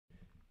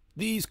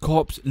These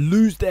cops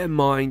lose their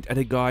mind at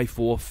a guy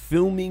for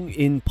filming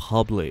in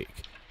public.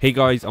 Hey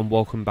guys, and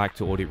welcome back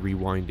to Audit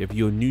Rewind. If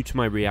you're new to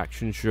my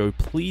reaction show,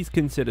 please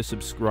consider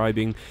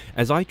subscribing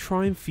as I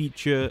try and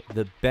feature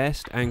the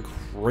best and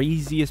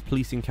craziest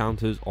police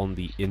encounters on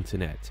the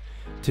internet.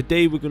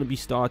 Today we're going to be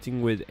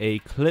starting with a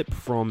clip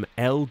from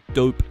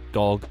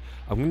dogg.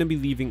 I'm going to be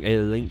leaving a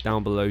link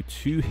down below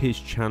to his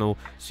channel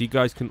so you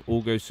guys can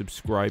all go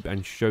subscribe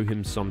and show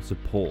him some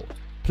support.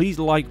 Please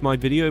like my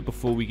video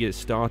before we get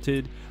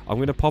started. I'm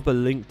going to pop a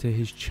link to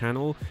his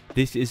channel.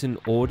 This is an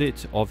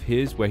audit of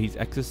his where he's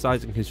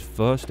exercising his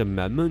First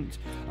Amendment.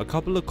 A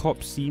couple of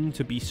cops seem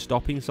to be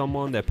stopping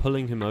someone. They're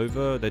pulling him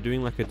over. They're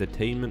doing like a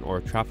detainment or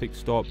a traffic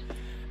stop.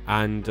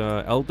 And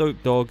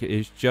dogg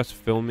is just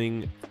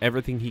filming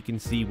everything he can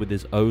see with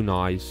his own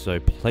eyes,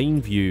 so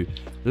plain view.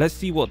 Let's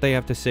see what they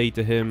have to say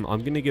to him. I'm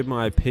going to give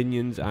my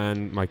opinions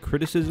and my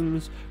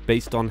criticisms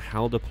based on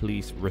how the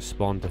police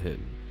respond to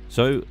him.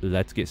 So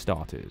let's get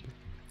started.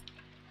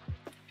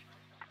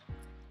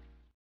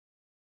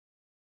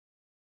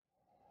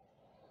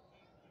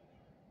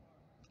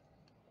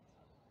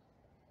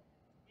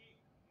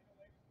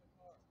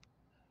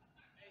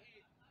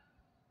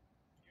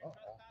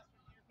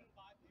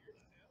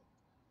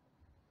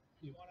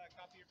 You want a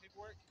copy of your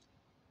paperwork?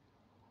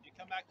 You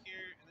come back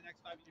here in the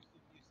next 5 years,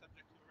 you'll be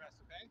subject to arrest,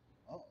 okay?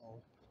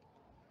 Uh-oh.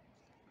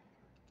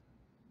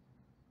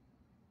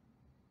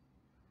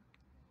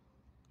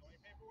 You want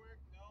your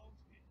paperwork? No?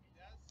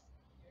 Yes?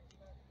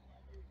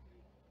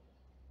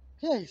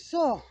 Okay,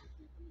 so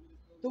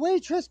the way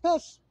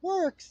trespass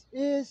works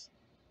is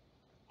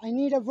I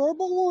need a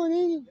verbal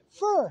warning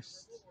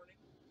first.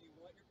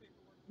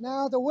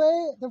 Now the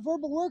way the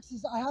verbal works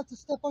is I have to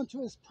step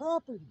onto his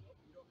property. You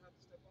don't have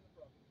to step on the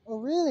property. Oh,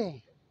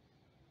 really?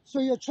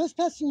 So you're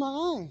trespassing my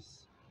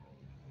eyes.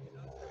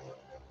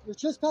 You're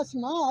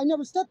trespassing my eye. I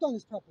never stepped on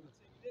his property. I'm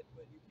saying you did,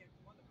 but you can't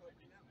come on the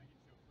property now. I can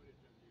show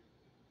footage of you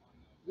on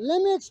the...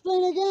 Let me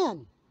explain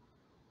again.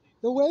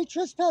 The way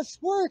trespass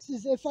works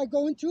is if I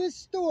go into his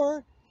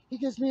store, he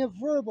gives me a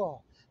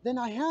verbal. Then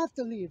I have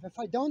to leave. If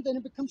I don't, then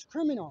it becomes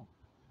criminal.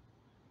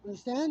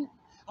 Understand?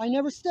 I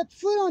never stepped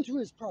foot onto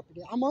his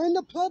property. I'm on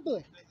the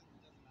public. It doesn't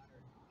matter.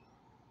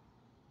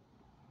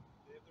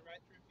 They have the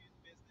right to refuse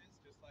business,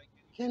 just like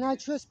any Can I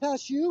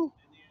trespass you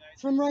in the United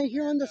from States right of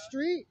here on the America.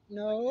 street? Like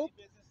No. any business in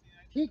the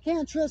United He States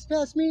can't of America,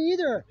 trespass me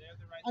either. they have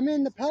the right I'm to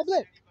in the refuse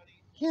public. anybody.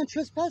 Can't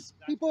trespass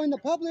That's people what in the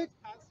public.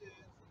 trespass is.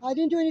 I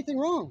didn't do anything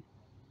wrong.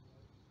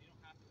 You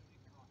don't have to do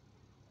anything wrong.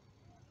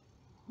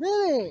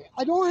 Really?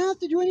 I don't have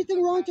to do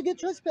anything wrong to get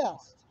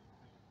trespassed.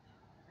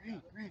 Great,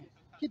 great.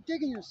 Keep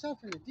digging yourself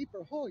in a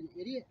deeper hole, you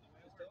idiot. Just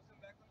don't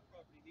come back on the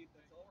property, dude.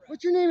 That's all right.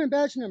 What's your name and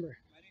badge number?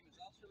 My name is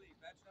Officer Lee.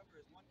 Badge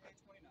number is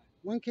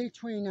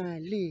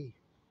 1K29. 1K29 Lee.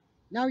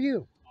 Now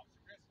you.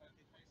 Officer Chris,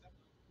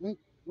 1K27.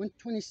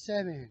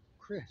 127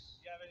 Chris.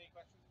 Do you have any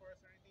questions for us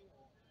or anything?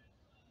 No?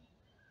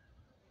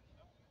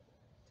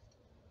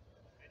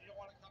 And you don't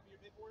want to copy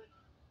your paperwork?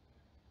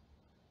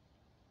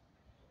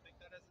 We'll take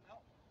that as a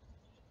no.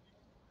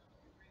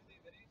 You're free to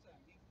leave at any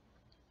time.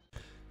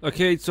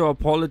 Okay, so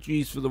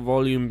apologies for the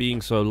volume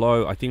being so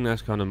low. I think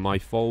that's kind of my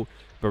fault.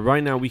 But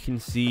right now we can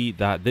see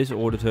that this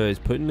auditor is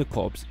putting the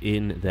cops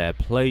in their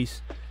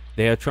place.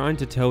 They are trying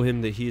to tell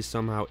him that he is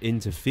somehow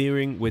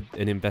interfering with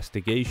an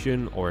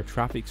investigation or a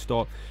traffic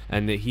stop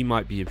and that he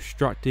might be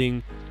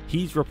obstructing.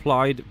 He's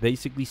replied,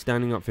 basically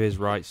standing up for his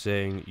rights,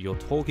 saying, "You're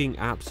talking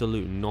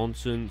absolute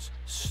nonsense,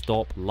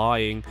 stop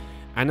lying."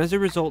 And as a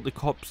result, the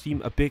cops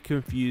seem a bit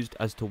confused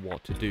as to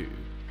what to do.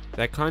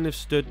 They're kind of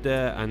stood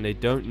there and they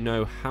don't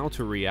know how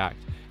to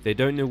react. They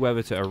don't know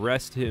whether to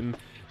arrest him,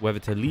 whether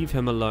to leave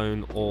him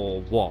alone,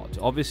 or what.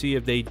 Obviously,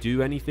 if they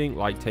do anything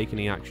like take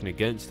any action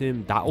against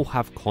him, that will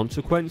have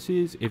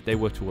consequences if they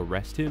were to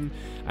arrest him,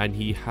 and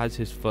he has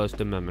his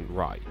First Amendment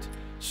right.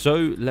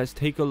 So let's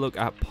take a look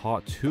at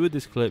part 2 of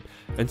this clip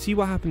and see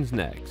what happens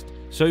next.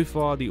 So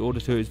far, the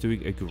auditor is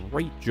doing a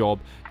great job.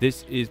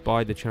 This is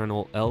by the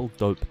channel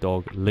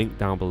dogg, link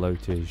down below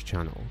to his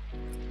channel.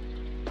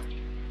 Free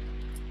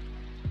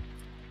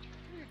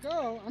to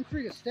go. I'm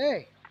free to stay.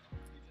 You're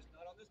just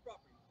not on this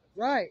property.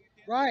 Right,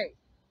 right.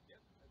 Yep,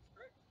 that's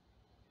correct. You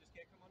just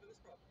can't come onto this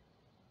property.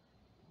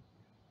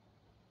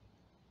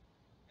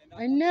 And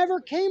I never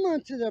came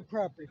onto their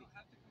property. You don't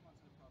have to come onto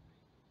the property.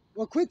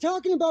 Well, quit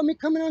talking about me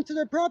coming onto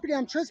their property.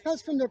 I'm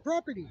trespassing from their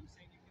property. I'm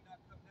saying you cannot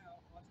come now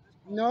onto this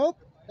property. Nope,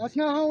 that's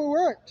not how it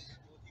works.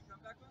 Well, if you come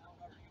back on the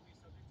property, you'll be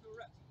subject to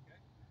arrest, okay?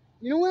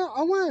 You know what?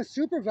 I want a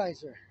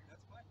supervisor.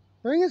 That's fine.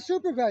 Bring a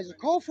supervisor.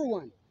 Call for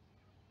one.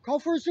 Call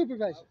for a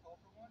supervisor. I'll call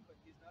for one, but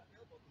he's not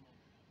available at the moment.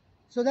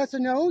 So that's a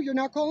no? You're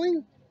not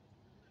calling?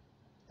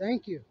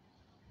 Thank you.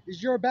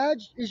 Is your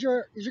badge, is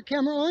your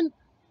camera on? Yeah.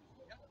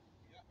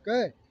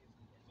 Good,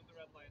 That's what the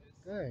red light is.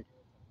 good.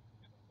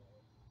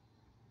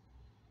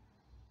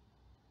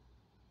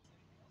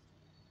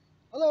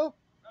 Hello,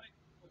 Howdy.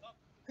 What's up?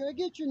 could I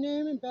get your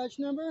name and badge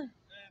number? It's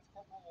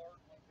Corporal Ward,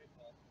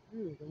 1K12.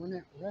 Ooh, the one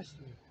that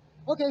arrested me.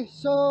 Okay,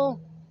 so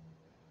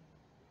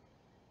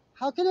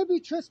how can I be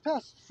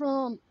trespassed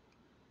from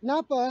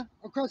Napa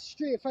across the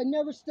street. If I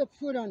never step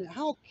foot on it,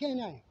 how can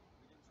I?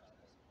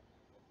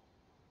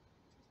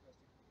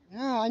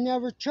 Yeah, I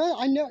never tried.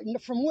 I know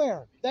from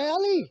where? The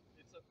alley.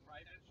 It's a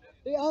private business.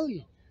 The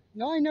alley.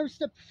 No, I never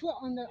stepped foot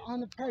on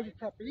the private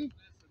property. And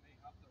they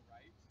have the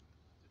right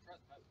to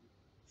trespass you.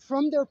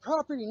 From their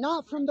property,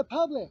 not from the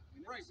public.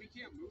 Right, we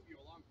can't move you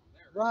along from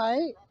there.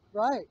 Right,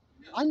 right.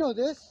 I know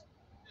this.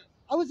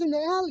 I was in the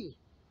alley.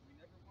 We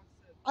never once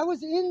said, I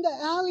was in the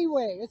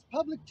alleyway. It's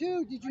public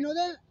too. Did you know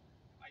that?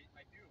 I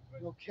do,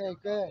 but Okay,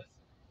 good.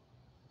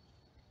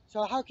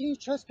 So how can you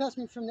trespass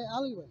me from the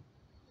alleyway?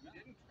 we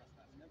didn't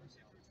trespass. Never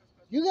said you were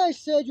trespassing. You guys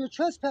said you're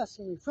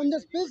trespassing me from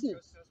this business.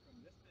 Trespass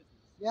from this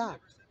business. Yeah. Never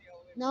said the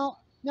elevator.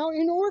 Now,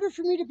 in order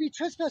for me to be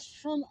trespassed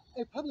from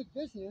a public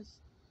business,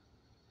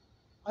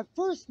 I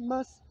first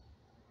must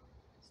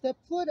step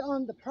foot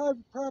on the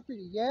private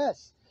property.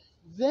 Yes.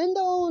 Then the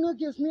owner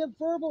gives me a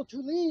verbal to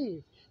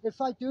leave. If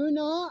I do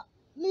not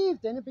leave,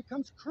 then it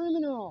becomes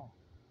criminal.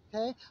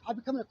 Okay? I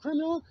become a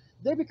criminal,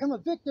 they become a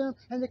victim,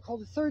 and they call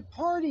the third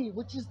party,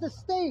 which is the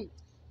state.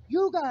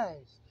 You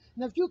guys.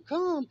 And if you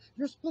come,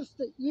 you're supposed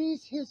to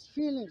ease his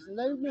feelings and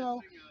let him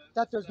know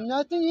that there's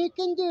nothing he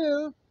can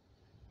do.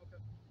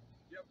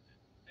 Yep.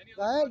 Any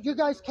other Right? You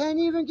guys can't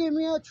even give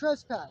me a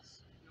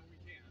trespass. No, we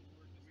can't.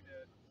 We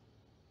did.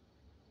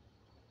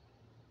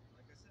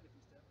 Like I said, if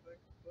you step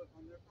foot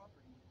on their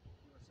property,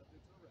 you are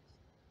subject to arrest.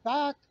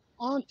 Back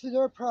onto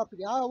their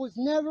property. I was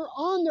never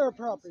on their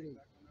property.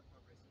 Back on their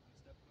property. So if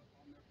you step foot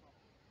on their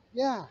property.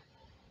 Yeah.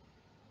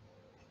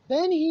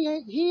 Then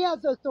he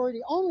has the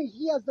authority, only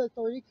he has the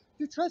authority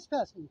to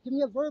trespass me. Give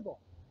me a verbal.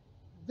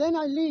 Then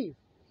I leave.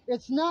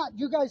 It's not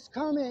you guys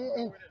come and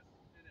It is.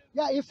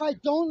 yeah, if I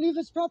don't leave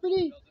his property,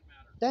 It doesn't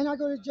matter. then I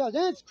go to jail.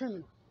 Then it's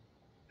criminal.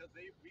 Because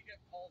we get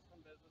calls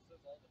from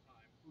businesses all the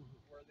time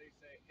where they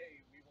say,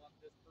 hey, we want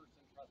this person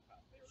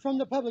trespassed. They are From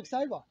the not public putting-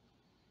 sidewalk.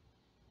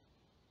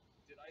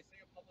 Did I say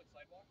a public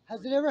sidewalk?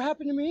 Has it ever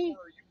happened to me?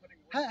 Or are you putting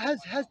words in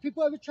my Has mouth?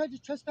 people ever tried to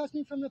trespass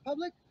me from the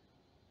public?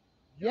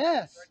 Yeah,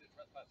 Yes. I tried to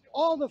trespass you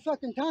All the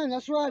fucking time.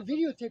 That's where I because of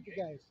videotape this you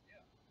guys.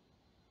 behavior.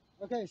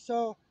 Yeah. Okay,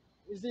 so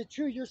is it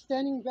true you're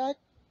standing back?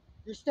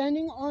 You're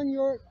standing on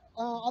your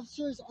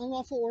officer's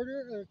unlawful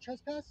order or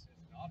trespass? It's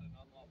not an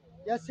unlawful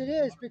order. Yes, it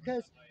is, 100%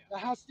 because I am. there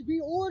has to be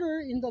order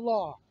in the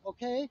law,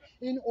 okay?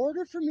 In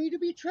order for me to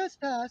be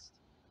trespassed,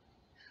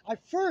 I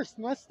first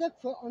must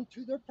step foot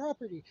onto their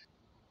property.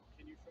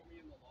 Can you show me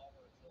in the law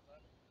where it says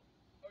that?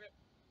 Okay.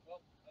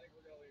 Well, I think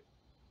we're gonna leave.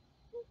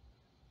 Cool.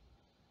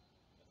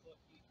 Let's look.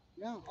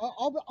 Yeah,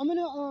 I'm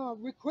gonna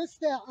request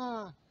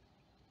that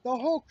the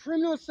whole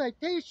criminal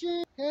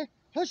citation, okay?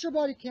 Push your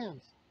body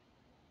cams.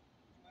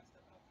 Would you mind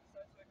stepping off to the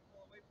side so I can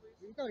pull away,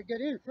 please? You gotta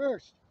get in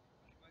first.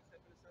 Would you mind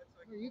stepping aside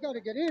so I can You pull gotta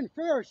away? get in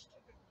first.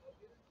 Okay, I'll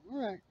get it. All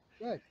right,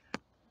 good.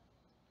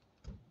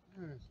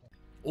 All right.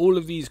 All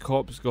of these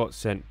cops got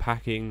sent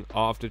packing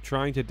after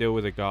trying to deal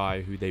with a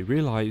guy who they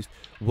realized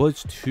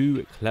was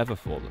too clever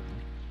for them.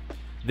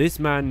 This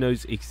man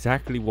knows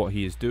exactly what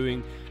he is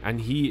doing,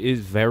 and he is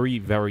very,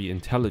 very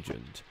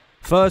intelligent.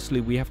 Firstly,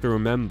 we have to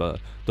remember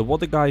that what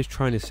the guy is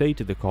trying to say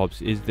to the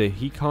cops is that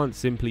he can't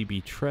simply be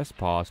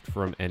trespassed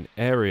from an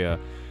area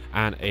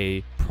and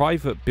a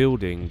private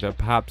building that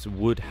perhaps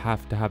would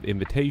have to have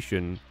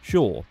invitation.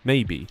 Sure,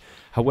 maybe.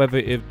 However,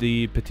 if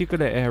the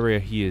particular area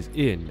he is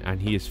in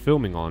and he is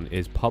filming on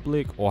is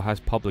public or has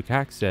public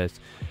access,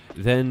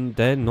 then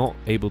they're not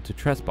able to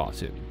trespass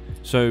him.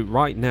 So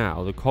right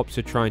now, the cops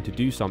are trying to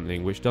do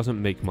something which doesn't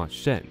make much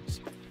sense.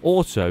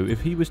 Also,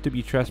 if he was to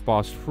be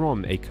trespassed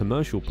from a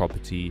commercial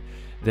property,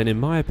 then in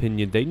my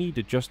opinion, they need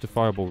a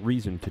justifiable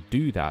reason to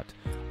do that.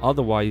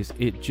 Otherwise,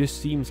 it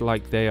just seems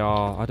like they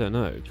are, I don't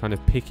know, kind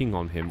of picking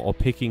on him or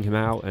picking him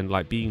out and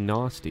like being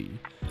nasty.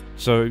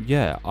 So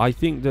yeah, I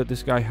think that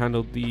this guy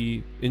handled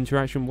the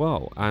interaction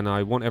well, and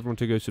I want everyone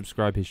to go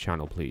subscribe his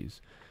channel, please.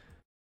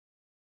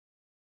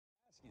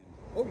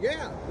 Oh,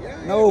 yeah.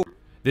 No.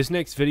 This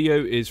next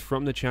video is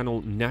from the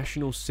channel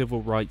National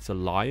Civil Rights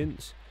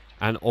Alliance,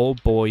 and oh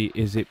boy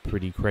is it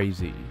pretty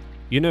crazy.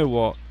 You know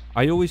what,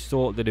 I always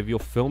thought that if you're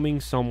filming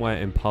somewhere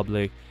in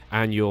public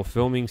and you're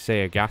filming,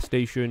 say, a gas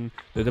station,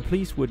 that the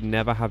police would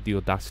never have the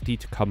audacity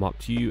to come up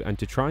to you and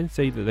to try and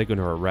say that they're going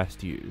to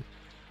arrest you.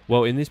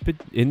 Well, in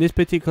this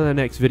particular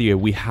next video,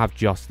 we have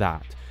just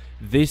that.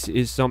 This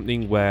is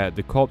something where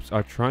the cops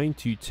are trying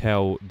to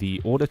tell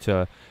the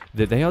auditor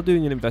that they are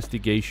doing an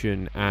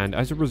investigation, and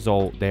as a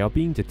result, they are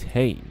being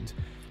detained.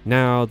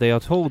 Now, they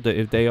are told that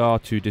if they are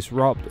to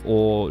disrupt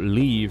or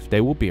leave, they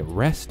will be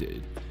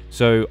arrested.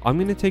 So I'm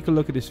going to take a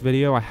look at this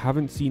video. I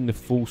haven't seen the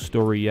full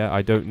story yet.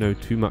 I don't know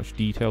too much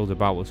details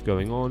about what's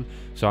going on,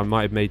 so I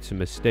might have made some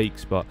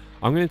mistakes, but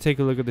I'm going to take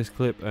a look at this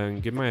clip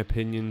and give my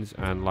opinions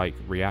and like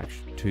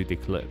reaction to the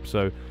clip.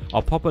 So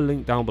I'll pop a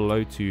link down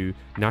below to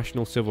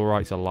National Civil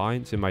Rights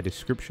Alliance in my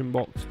description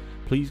box.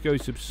 Please go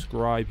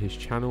subscribe his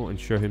channel and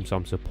show him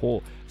some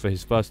support for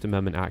his First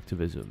Amendment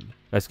activism.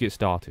 Let's get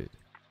started.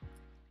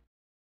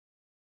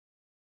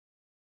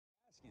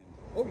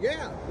 Oh,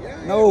 yeah.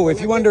 No,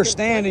 if you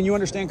understand and you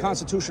understand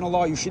constitutional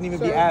law, you shouldn't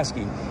even be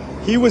asking.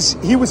 He was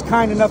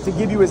kind enough to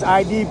give you his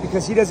ID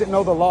because he doesn't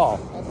know the law.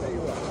 I'll tell you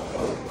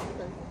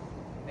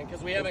what. And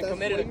because we haven't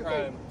committed a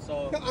crime,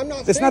 so... No, I'm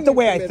not That's saying not the you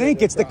way I committed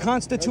think. a It's the crime.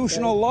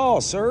 constitutional law,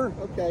 sir.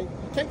 Okay.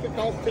 Take your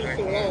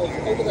constitutional laws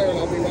over there and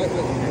I'll be right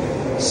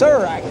with you.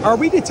 Sir, are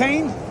we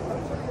detained?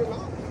 You're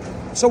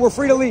not. So we're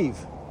free to leave.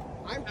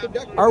 I'm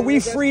conducting Are an we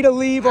free to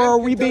leave or I'm are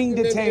we being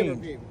conducting an detained?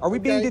 interview, Are we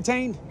being okay?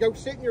 detained? Go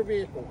sit in your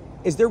vehicle.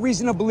 Is there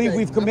reason to believe Okay,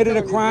 we've I'm committed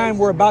a telling you, crime?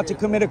 go We're sit in about your to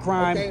vehicle. commit a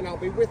crime. Okay, and I'll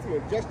be with you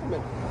in just a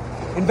minute.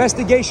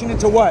 Investigation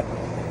into what?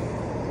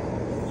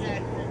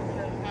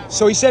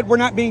 So he said we're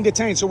not being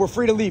detained, so we're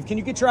free to leave. Can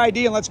you get your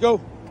ID and let's go?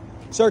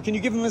 Sir, can you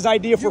give him his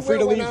ID if we're free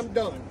to when leave? I'm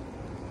done.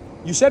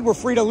 You said we're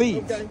free to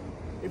leave. Okay.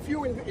 If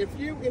you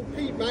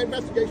impede my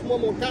investigation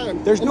one more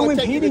time, There's I'm no gonna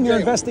take you to impeding your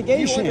jail.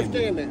 investigation. You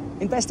understand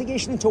that?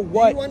 Investigation into Do you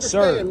what,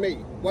 understand sir? me?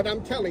 What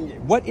I'm telling you.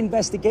 What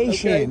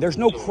investigation? Okay. There's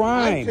no I'm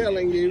crime.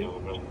 telling you.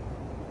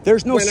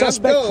 There's no when I'm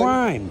suspect done,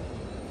 crime.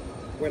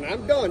 When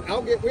I'm done,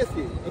 I'll get with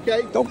you.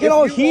 Okay? Don't get If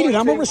all you heated. want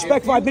I'm to- a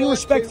respectful. if I've been you want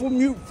respectful to-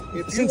 of you if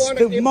you since want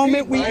the to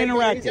moment impede we my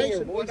interacted.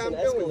 investigation, what I'm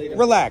doing.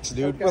 Relax,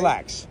 dude. Okay.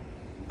 Relax.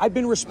 I've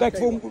been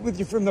respectful with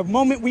you from the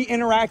moment we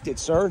interacted,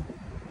 sir.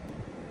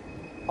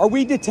 Are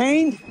we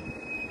detained?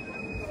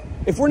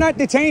 If we're not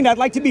detained, I'd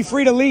like to be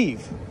free to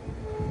leave.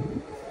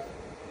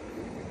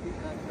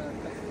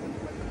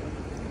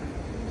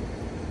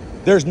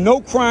 There's no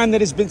crime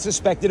that has been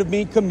suspected of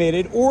being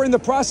committed or in the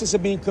process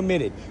of being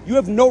committed. You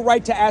have no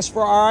right to ask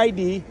for our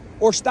ID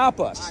or stop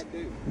us. I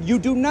do. You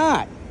do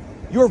not.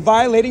 You're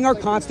violating our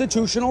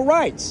constitutional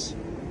rights.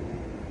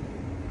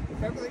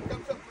 If everything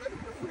comes up clear,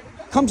 you're free to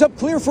go. Comes up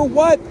clear for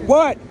what?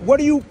 What? What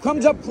do you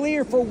comes up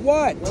clear for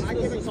what? When I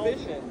get a call,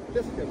 listen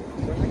to me.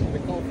 When I get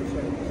a call for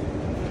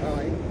service, all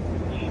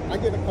right? I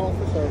get a call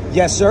for service.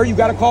 Yes, sir. You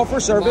got a call for My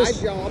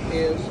service. job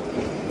is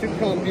to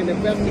come and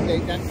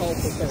investigate that call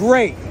for service.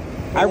 Great.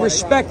 I All right.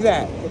 respect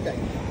that. Okay.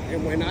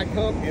 And when I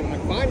come and I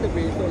find the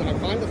vehicle and I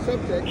find the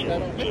subject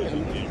that on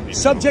hand,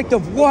 Subject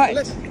of what?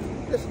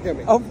 listen to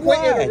me. Of Quit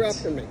what?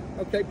 interrupting me.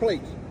 Okay,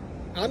 please.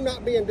 I'm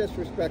not being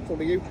disrespectful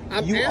to you.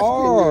 I'm You asking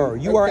are.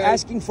 you. You are okay?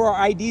 asking for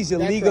our IDs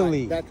That's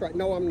illegally. right. That's right.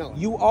 No, I'm not.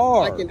 You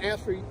are. I can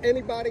ask for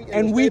anybody in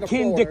And the we state of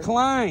can Florida.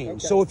 decline. Okay.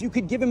 So if you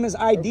could give him his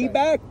ID Okay.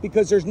 back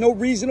because there's no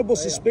reasonable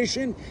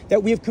suspicion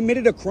that we have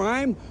committed a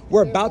crime,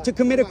 we're about to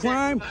commit a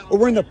crime, or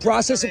we're in the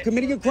process of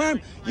committing a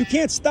crime, you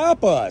can't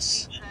stop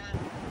us.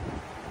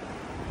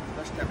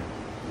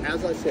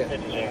 As I said,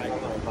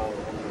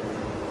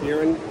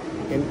 here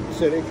in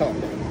City of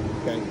Cottonwood,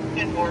 okay?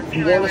 You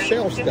want to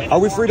sell stuff. Are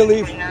we free to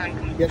leave?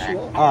 Yes, you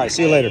are. All right,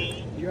 see you later.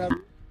 You have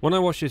When I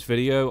watched this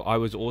video, I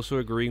was also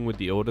agreeing with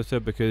the auditor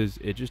because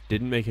it just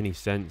didn't make any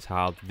sense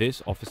how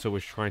this officer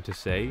was trying to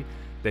say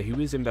that he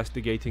was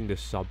investigating the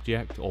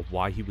subject of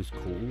why he was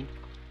called.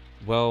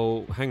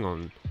 Well, hang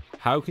on.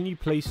 How can you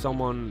place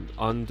someone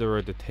under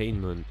a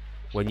detainment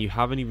when you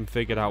haven't even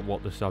figured out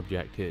what the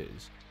subject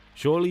is?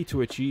 Surely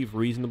to achieve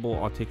reasonable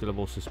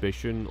articulable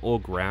suspicion or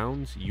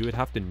grounds, you would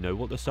have to know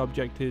what the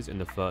subject is in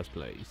the first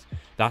place.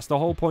 That's the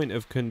whole point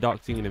of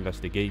conducting an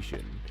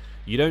investigation.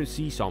 You don't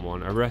see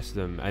someone, arrest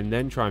them, and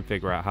then try and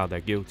figure out how they're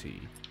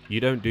guilty. You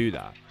don't do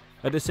that.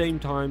 At the same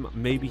time,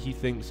 maybe he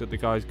thinks that the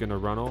guy's gonna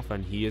run off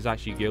and he is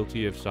actually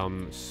guilty of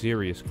some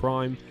serious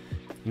crime.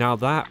 Now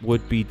that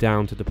would be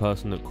down to the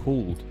person that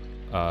called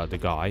the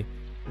guy,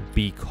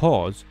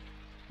 because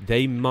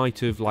they might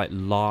have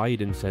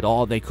lied and said,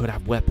 oh, they could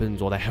have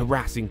weapons, or they're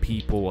harassing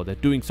people, or they're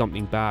doing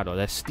something bad, or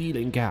they're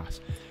stealing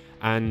gas.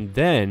 And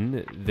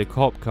then the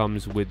cop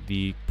comes with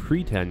the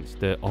pretense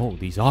that, oh,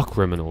 these are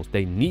criminals,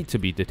 they need to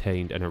be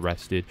detained and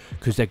arrested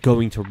because they're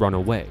going to run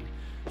away.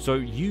 So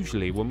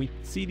usually when we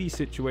see these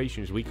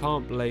situations, we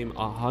can't blame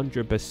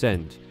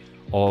 100%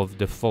 of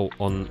the fault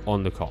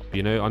on the cop.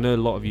 You know, I know a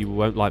lot of you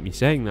won't like me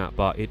saying that,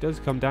 but it does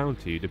come down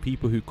to the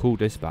people who call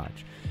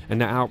dispatch, and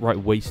they're outright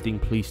wasting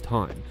police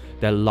time.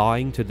 They're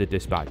lying to the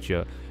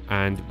dispatcher,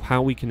 and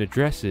how we can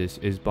address this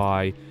is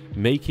by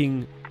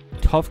making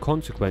tough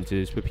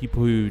consequences for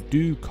people who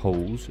do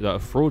calls that are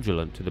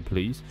fraudulent to the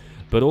police,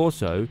 but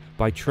also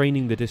by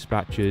training the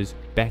dispatchers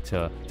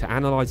better to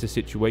analyze the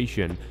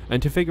situation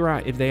and to figure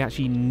out if they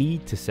actually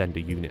need to send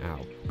a unit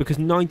out. Because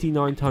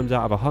 99 times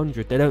out of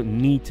 100, they don't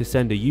need to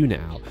send a unit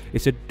out.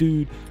 It's a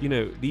dude, you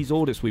know, these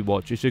audits we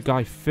watch, it's a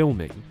guy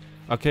filming.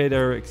 Okay,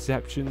 there are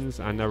exceptions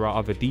and there are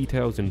other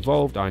details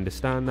involved, I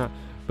understand that,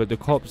 but the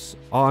cops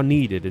are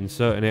needed in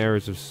certain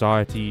areas of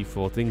society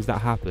for things that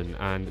happen,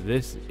 and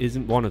this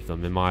isn't one of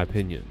them in my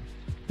opinion.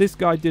 This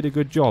guy did a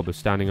good job of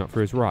standing up for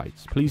his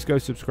rights. Please go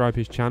subscribe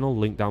his channel,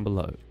 link down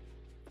below.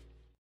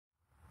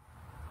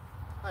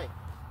 Hi.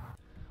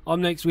 Up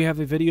next we have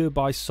a video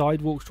by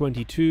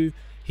Sidewalks22.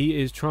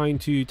 He is trying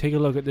to take a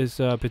look at this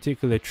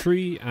particular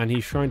tree, and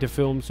he's trying to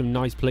film some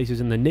nice places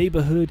in the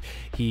neighborhood.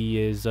 He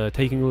is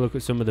taking a look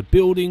at some of the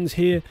buildings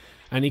here,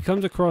 and he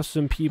comes across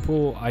some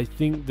people. I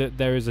think that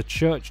there is a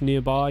church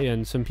nearby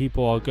and some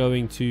people are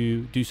going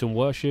to do some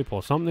worship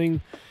or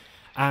something,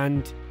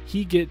 and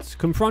he gets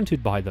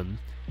confronted by them.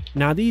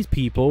 Now these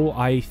people,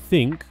 I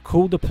think,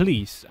 call the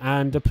police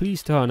and the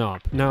police turn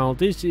up. Now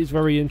this is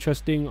very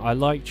interesting. I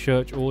like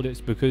church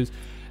audits because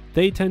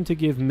they tend to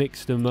give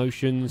mixed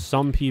emotions.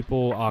 Some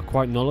people are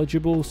quite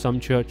knowledgeable. Some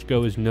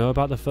churchgoers know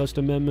about the First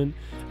Amendment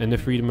and the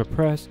freedom of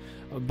press.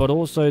 But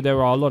also there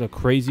are a lot of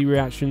crazy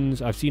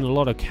reactions. I've seen a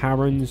lot of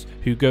Karens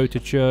who go to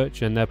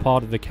church and they're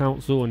part of the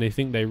council and they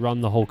think they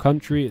run the whole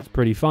country. It's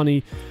pretty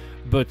funny.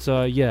 But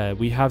yeah,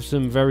 we have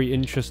some very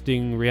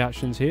interesting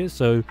reactions here.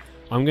 So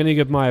I'm going to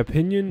give my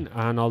opinion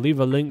and I'll leave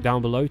a link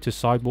down below to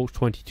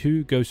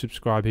Sidewalks22. Go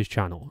subscribe his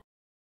channel.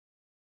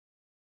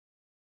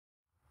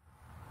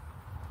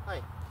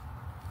 Hi.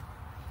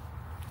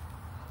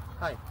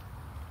 Hi.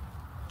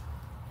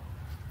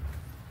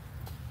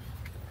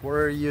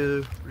 Where are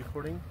you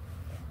recording?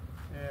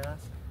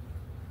 Yes.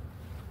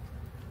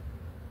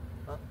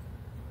 Huh?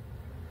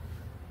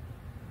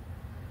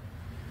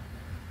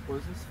 What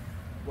is this?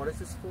 What is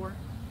this for?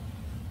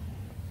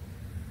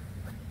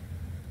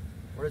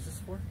 What is this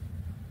for?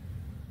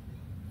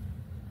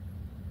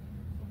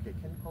 Okay,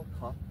 can you call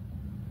cop?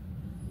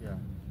 Yeah. Do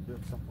you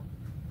have someone?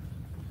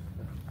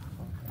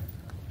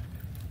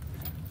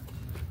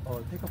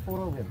 Oh, take a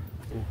photo of him.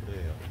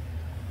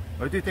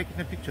 Why do you take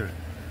a picture?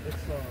 It's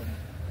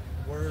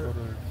we're in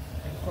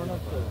front of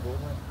the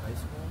Roman High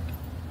School.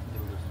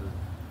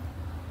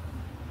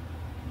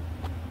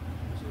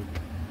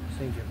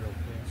 St. Gabriel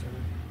Place.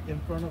 In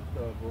front of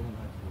the Roman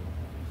High School.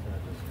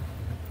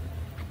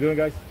 Doing,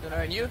 guys? Good,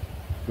 and you?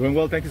 Doing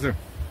well, thank you, sir.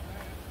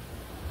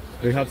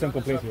 They have some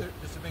complaints here.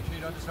 Just to make sure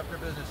you don't disrupt their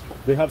business.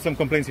 They have some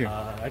complaints here.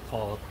 I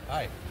called.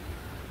 Hi.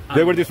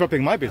 They were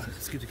disrupting my business.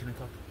 Excuse me, can I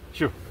talk?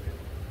 Sure.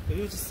 He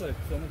was just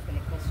filming from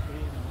across the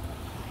street.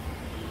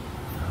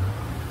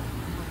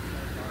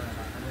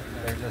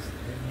 They're just,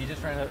 he's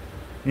just trying to...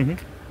 Mm-hmm.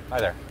 Hi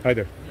there. Hi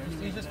there.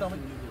 He's just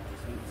filming.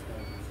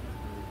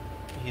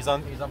 He's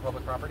on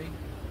public property.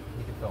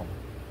 He can film.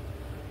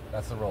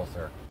 That's the rule,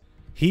 sir.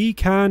 He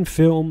can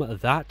film,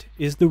 that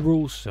is the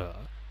rule, sir.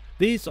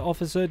 This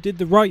officer did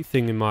the right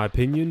thing in my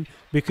opinion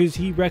because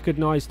he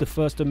recognised the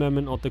First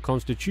Amendment of the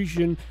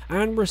Constitution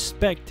and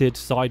respected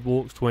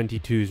Sidewalks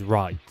 22's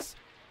rights.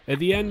 At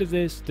the end of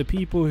this, the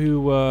people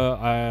who were,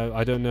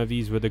 I don't know if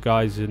these were the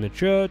guys in the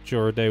church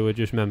or they were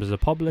just members of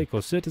the public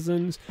or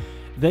citizens,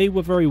 they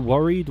were very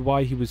worried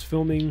why he was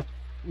filming.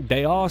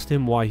 They asked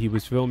him why he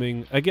was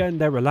filming. Again,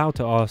 they're allowed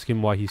to ask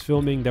him why he's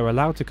filming. They're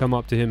allowed to come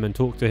up to him and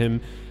talk to him.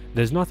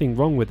 There's nothing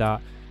wrong with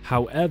that.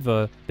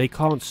 However, they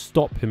can't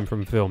stop him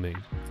from filming.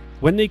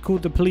 When they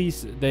called the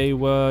police, they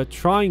were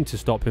trying to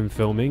stop him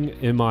filming,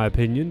 in my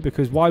opinion,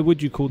 because why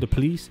would you call the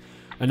police,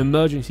 an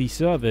emergency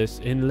service,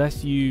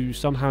 unless you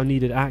somehow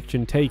needed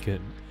action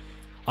taken?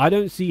 I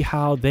don't see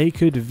how they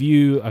could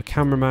view a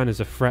cameraman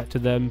as a threat to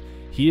them.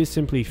 He is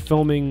simply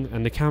filming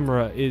and the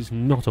camera is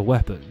not a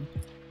weapon.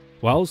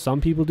 Well,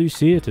 some people do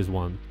see it as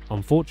one,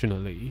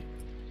 unfortunately.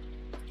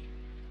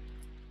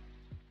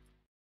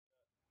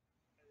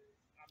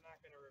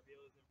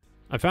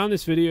 I found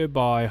this video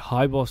by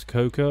HiBoss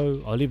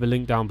Koko. I'll leave a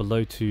link down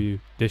below to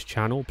this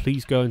channel.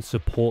 Please go and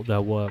support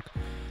their work.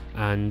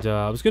 And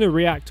I was going to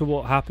react to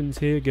what happens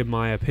here, give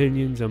my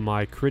opinions and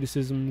my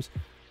criticisms.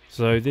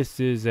 So this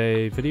is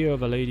a video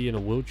of a lady in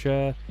a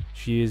wheelchair.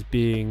 She is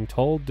being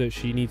told that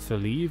she needs to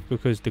leave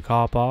because the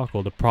car park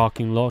or the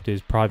parking lot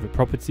is private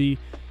property.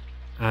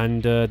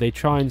 And they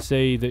try and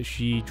say that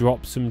she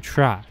dropped some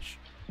trash.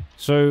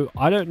 So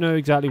I don't know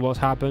exactly what's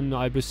happened.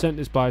 I was sent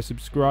this by a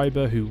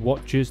subscriber who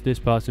watches this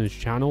person's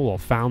channel or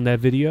found their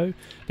video.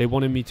 They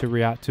wanted me to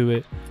react to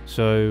it.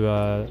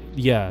 So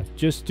yeah,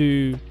 just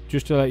to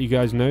let you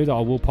guys know that I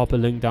will pop a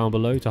link down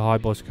below to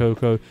HiBoss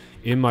Koko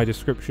in my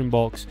description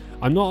box.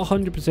 I'm not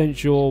 100%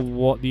 sure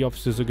what the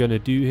officers are going to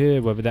do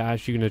here, whether they're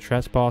actually going to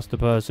trespass the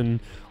person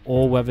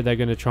or whether they're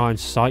going to try and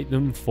cite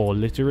them for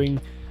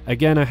littering.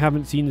 Again, I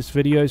haven't seen this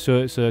video, so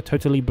it's a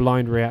totally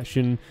blind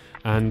reaction,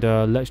 and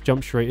let's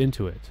jump straight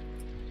into it.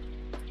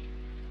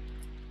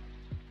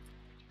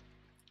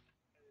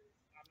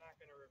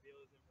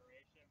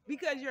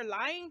 Because you're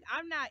lying?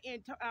 I'm not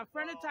in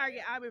front of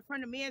Target. I'm in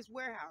front of Men's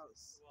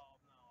Warehouse. Well,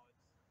 no,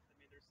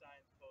 I mean, there's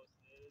signs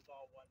posted. It is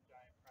all one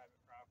giant private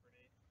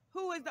property.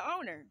 Who is the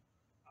owner?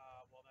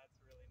 Well, that's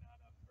really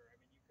not up for, I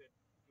mean, you could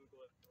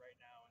Google it right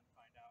now and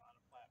find out on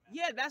a flat map.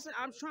 Yeah, that's what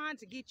I'm trying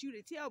to get you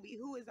to tell me.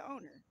 Who is the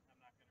owner? I'm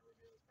not going to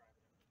reveal his private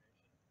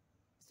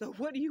information. So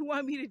what do you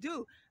want me to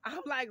do?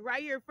 I'm like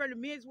right here in front of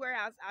Men's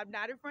Warehouse. I'm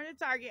not in front of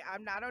Target.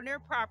 I'm not on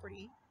their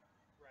property.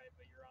 Right,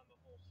 but you're on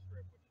the whole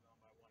strip, which is owned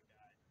by one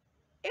guy.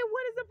 And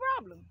what is the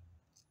problem?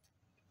 It's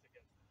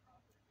against the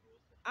property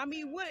rules. I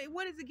mean,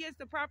 what is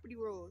against the property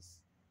rules?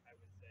 I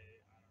would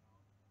say, I don't know.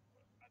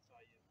 I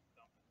saw you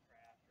dumping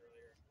trash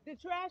earlier. The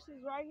trash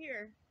is right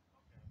here.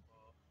 Okay,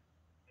 well,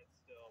 it's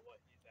still what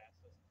he's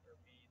asked us, or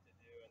me to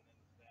do, and then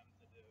them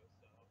to do,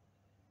 so.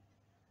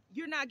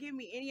 You're not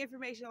giving me any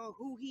information on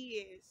who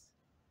he is.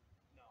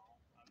 No,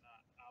 I'm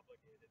not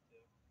obligated to.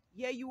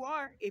 Yeah, you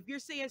are. If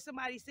you're saying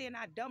somebody saying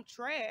I dumped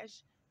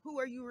trash, who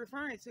are you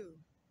referring to?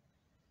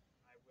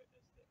 I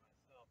witnessed it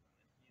myself,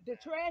 and then The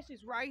trash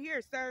is right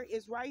here, sir.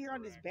 It's right here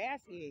on this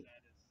basket.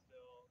 That is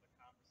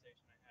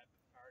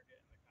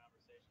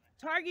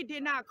Target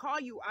did not call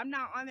you. I'm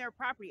not on their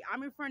property.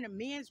 I'm in front of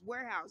Men's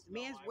Warehouse.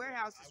 Men's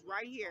Warehouse is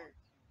right here.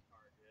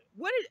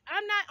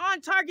 I'm not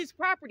on Target's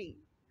property.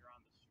 You're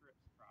on the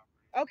strip's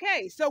property.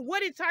 Okay, so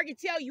what did Target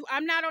tell you?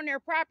 I'm not on their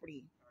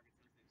property. Target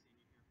says they've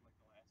seen you here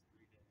for like the last 3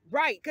 days.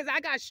 Right, because I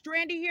got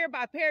stranded here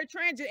by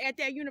paratransit at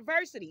that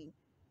university.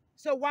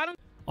 So why don't...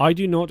 I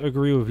do not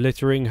agree with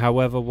littering.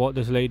 However, what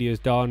this lady has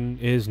done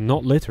is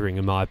not littering,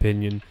 in my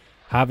opinion.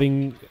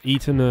 Having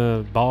eaten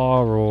a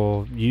bar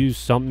or used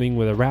something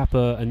with a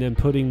wrapper and then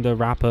putting the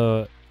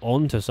wrapper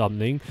onto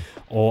something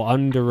or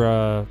under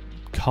a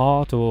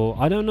cart, or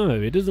I don't know,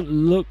 it doesn't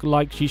look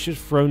like she's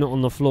just thrown it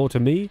on the floor to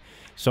me.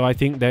 So I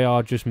think they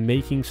are just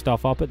making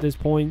stuff up at this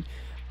point.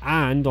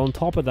 And on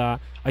top of that,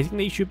 I think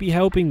they should be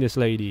helping this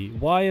lady.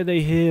 Why are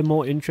they here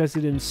more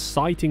interested in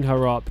citing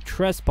her up,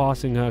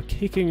 trespassing her,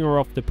 kicking her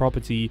off the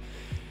property?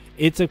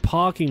 It's a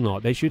parking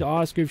lot. They should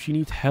ask her if she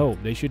needs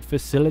help. They should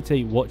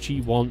facilitate what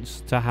she wants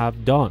to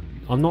have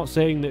done. I'm not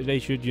saying that they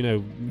should, you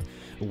know,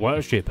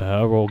 worship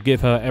her or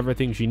give her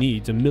everything she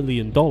needs, $1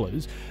 million,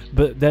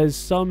 but there's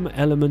some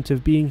element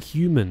of being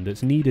human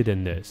that's needed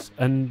in this,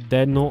 and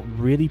they're not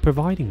really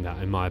providing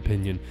that, in my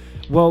opinion.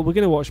 Well, we're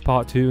going to watch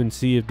part 2 and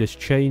see if this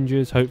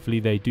changes. Hopefully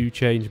they do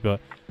change,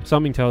 but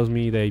something tells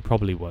me they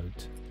probably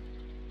won't.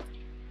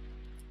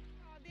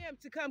 Call them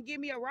to come give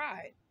me a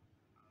ride.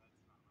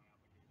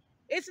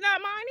 It's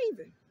not mine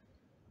either.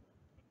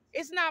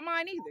 It's not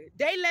mine either.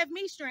 They left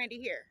me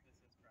stranded here.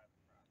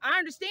 I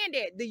understand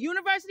that. The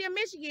University of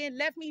Michigan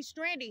left me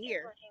stranded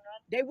here.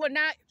 They would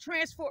not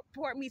transport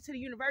me to the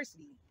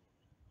university.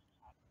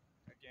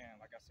 Again,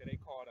 like I said, they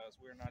called us.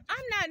 We're not.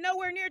 I'm not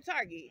nowhere near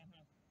Target.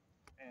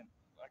 And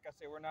like I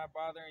said, we're not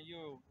bothering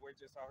you. We're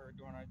just out here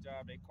doing our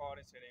job. They called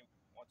and said they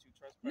want you to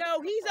trespass.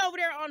 No, he's over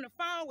there on the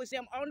phone with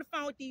them, on the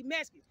phone with these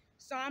Mexicans.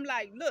 So I'm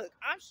like, look,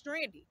 I'm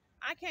stranded.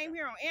 I came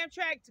here on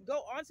Amtrak to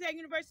go onto that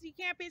university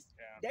campus.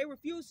 Yeah. They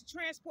refused to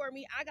transport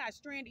me. I got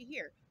stranded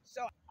here.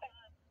 So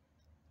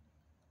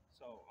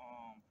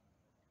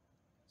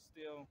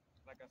still,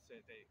 like I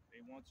said,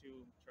 they want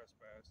you to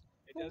trespass.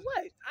 For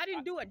what? I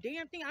didn't do a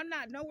damn thing. I'm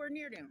not nowhere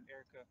near them.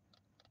 Erica,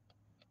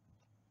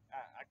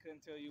 I couldn't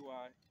tell you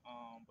why,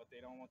 but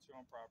they don't want you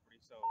on property.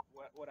 So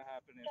what'll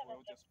happen is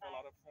we'll just fill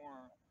out a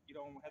form. You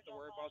don't have to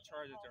worry about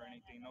charges or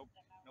anything.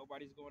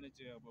 Nobody's going to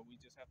jail, but we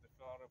just have to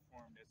fill out a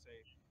form that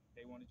say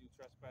they want to do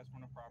trespass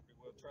from the property.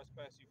 We'll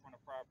trespass you from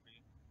the property.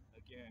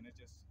 Again, it's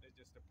just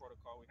the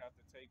protocol we have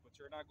to take. But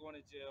you're not going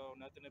to jail,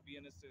 nothing to be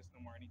in the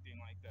system or anything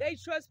like that. They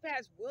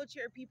trespass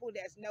wheelchair people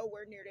that's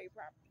nowhere near their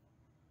property.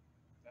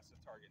 That's a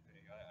Target thing.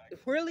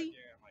 Really?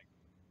 Yeah, like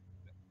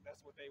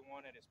that's what they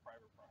wanted is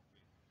private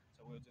property.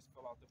 So we'll just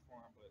fill out the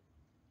form, but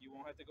you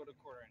won't have to go to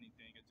court or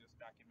anything. It's just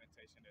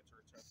documentation that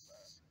you're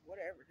trespassing.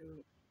 Whatever,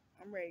 dude.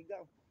 I'm ready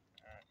to go.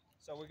 All right.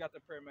 So we got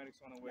the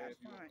paramedics on the way. That's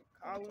if you fine.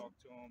 want to Call talk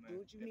to them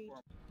do what you need.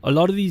 A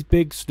lot of these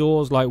big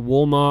stores like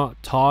Walmart,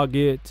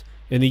 Target,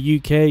 in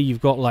the UK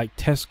you've got like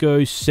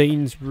Tesco,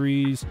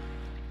 Sainsbury's.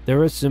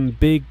 There are some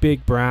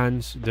big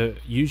brands that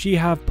usually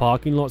have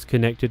parking lots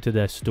connected to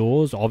their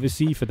stores,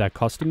 obviously for their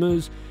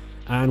customers.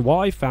 And what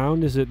I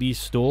found is that these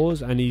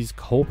stores and these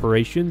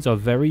corporations are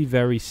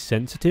very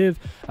sensitive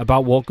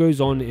about what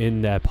goes on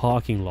in their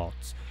parking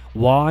lots.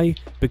 Why?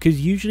 Because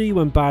usually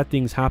when bad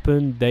things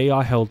happen, they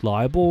are held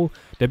liable.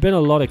 There have been a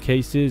lot of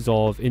cases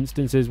of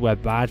instances where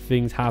bad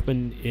things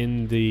happen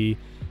in the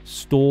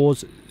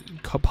store's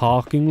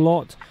parking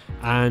lot,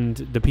 and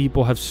the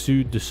people have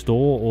sued the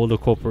store or the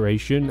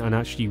corporation and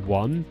actually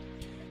won.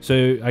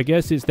 So I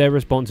guess it's their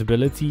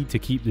responsibility to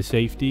keep the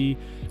safety,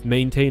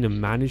 maintain and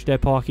manage their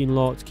parking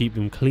lots, keep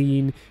them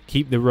clean,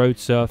 keep the road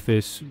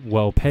surface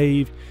well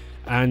paved.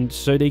 And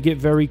so they get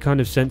very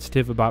kind of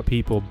sensitive about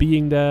people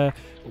being there,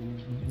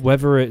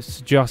 whether it's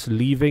just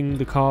leaving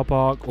the car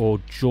park or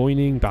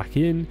joining back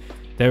in.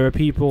 There are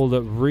people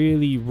that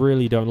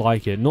really don't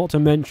like it. Not to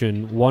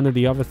mention, one of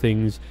the other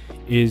things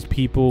is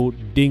people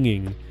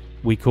dinging.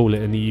 We call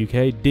it in the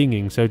UK,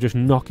 dinging. So just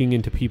knocking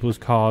into people's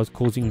cars,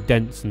 causing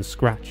dents and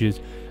scratches.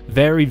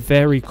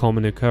 Very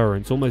common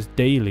occurrence, almost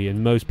daily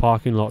in most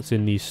parking lots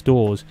in these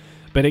stores.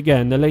 But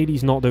again, the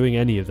lady's not doing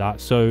any of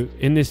that. So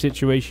in this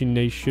situation,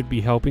 they should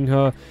be helping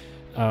her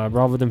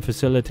rather than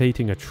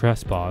facilitating a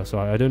trespass.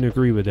 I don't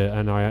agree with it,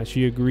 and I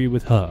actually agree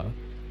with her.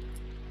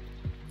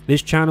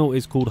 This channel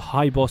is called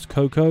HiBoss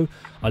Koko.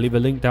 I'll leave a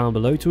link down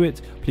below to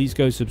it. Please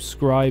go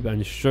subscribe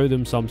and show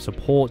them some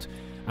support.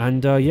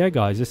 And yeah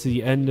guys, this is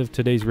the end of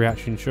today's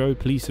reaction show.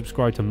 Please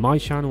subscribe to my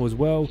channel as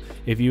well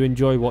if you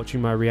enjoy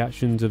watching my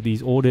reactions of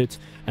these audits,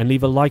 and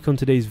leave a like on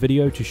today's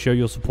video to show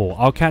your support.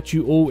 I'll catch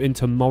you all in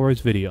tomorrow's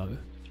video.